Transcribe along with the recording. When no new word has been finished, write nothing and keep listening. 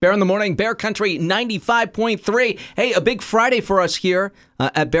Bear in the Morning, Bear Country 95.3. Hey, a big Friday for us here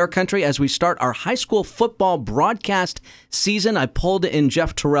at Bear Country as we start our high school football broadcast season. I pulled in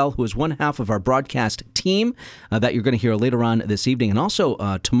Jeff Terrell, who is one half of our broadcast team that you're going to hear later on this evening. And also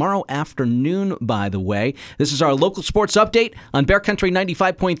tomorrow afternoon, by the way. This is our local sports update on Bear Country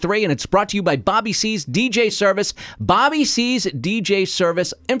 95.3, and it's brought to you by Bobby C's DJ Service. Bobby C's DJ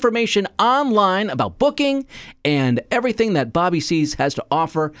Service, information online about booking and everything that Bobby C's has to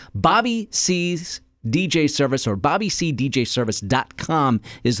offer. Bobby C's DJ Service, or BobbyCDJService.com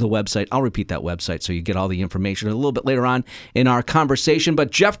is the website. I'll repeat that website so you get all the information a little bit later on in our conversation. But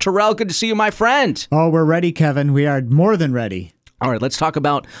Jeff Terrell, good to see you, my friend. Oh, we're ready, Kevin. We are more than ready. All right, let's talk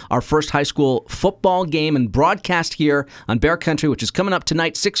about our first high school football game and broadcast here on Bear Country, which is coming up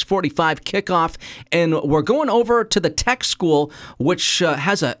tonight, 6:45 kickoff. And we're going over to the Tech School, which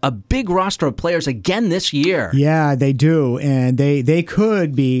has a big roster of players again this year. Yeah, they do. And they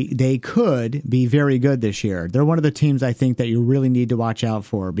could be very good this year. They're one of the teams I think that you really need to watch out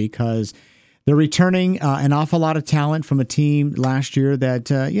for because they're returning an awful lot of talent from a team last year that,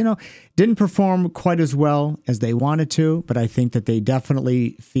 didn't perform quite as well as they wanted to, but I think that they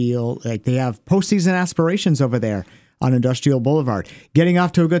definitely feel like they have postseason aspirations over there on Industrial Boulevard. Getting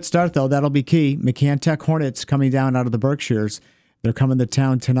off to a good start, though, that'll be key. McCann Tech Hornets coming down out of the Berkshires. They're coming to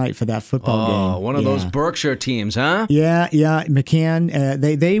town tonight for that football game. Oh, one of those Berkshire teams, huh? Yeah.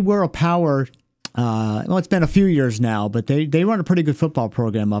 McCann, they were a power. It's been a few years now, but they run a pretty good football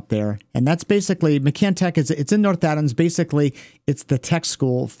program up there. And that's basically, McCann Tech, it's in North Adams. Basically, it's the tech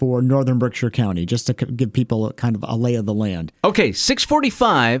school for Northern Berkshire County, just to give people kind of a lay of the land. Okay,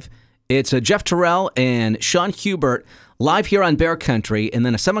 6:45, it's Jeff Terrell and Sean Hubert live here on Bear Country, and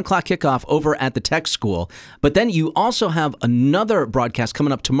then a 7 o'clock kickoff over at the Tech School. But then you also have another broadcast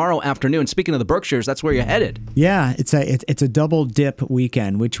coming up tomorrow afternoon. Speaking of the Berkshires, that's where you're headed. Yeah, it's a double dip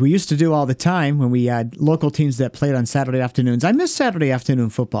weekend, which we used to do all the time when we had local teams that played on Saturday afternoons. I miss Saturday afternoon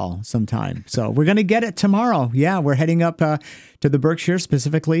football sometime. So we're going to get it tomorrow. Yeah, we're heading up to the Berkshires,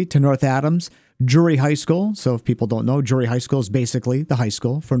 specifically to North Adams, Drury High School. So if people don't know, Drury High School is basically the high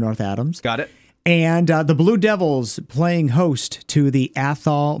school for North Adams. Got it. And the Blue Devils playing host to the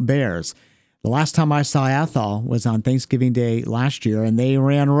Athol Bears. The last time I saw Athol was on Thanksgiving Day last year, and they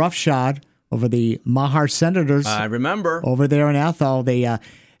ran roughshod over the Mahar Senators. I remember. Over there in Athol. They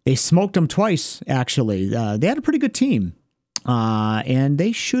smoked them twice, actually. They had a pretty good team, and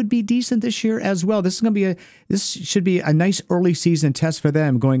they should be decent this year as well. This should be a nice early season test for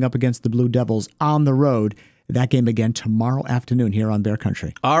them going up against the Blue Devils on the road. That game again tomorrow afternoon here on Bear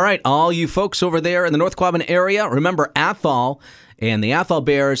Country. All right, all you folks over there in the North Quabbin area, remember Athol and the Athol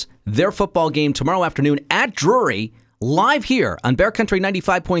Bears, their football game tomorrow afternoon at Drury, live here on Bear Country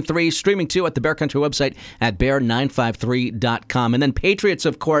 95.3, streaming too at the Bear Country website at bear953.com. And then Patriots,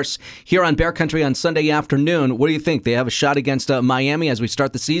 of course, here on Bear Country on Sunday afternoon. What do you think? They have a shot against Miami as we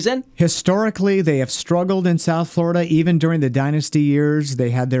start the season? Historically, they have struggled in South Florida. Even during the dynasty years,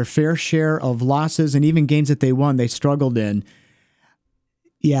 they had their fair share of losses, and even games that they won, they struggled in.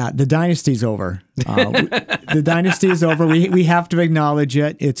 Yeah, the dynasty's over. The dynasty is over. We have to acknowledge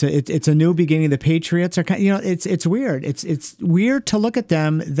it. It's a new beginning. The Patriots are it's weird. It's weird to look at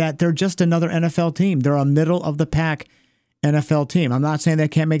them that they're just another NFL team. They're a middle of the pack NFL team. I'm not saying they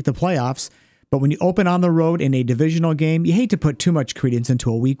can't make the playoffs, but when you open on the road in a divisional game, you hate to put too much credence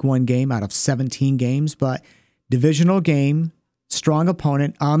into a week 1 game out of 17 games, but divisional game, strong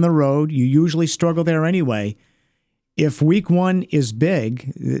opponent on the road, you usually struggle there anyway. If week 1 is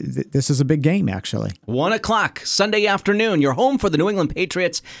big, this is a big game, actually. 1 o'clock, Sunday afternoon. You're home for the New England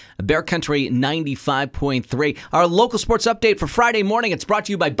Patriots, Bear Country 95.3. Our local sports update for Friday morning. It's brought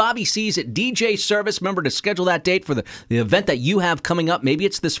to you by Bobby C's DJ Service. Remember to schedule that date for the event that you have coming up. Maybe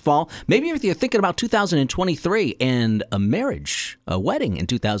it's this fall. Maybe if you're thinking about 2023 and a marriage, a wedding in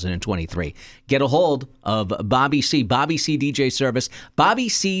 2023. Get a hold of Bobby C DJ Service,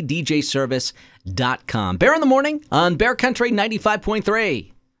 BobbyCDJService.com. Bear in the Morning on Bear Country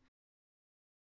 95.3.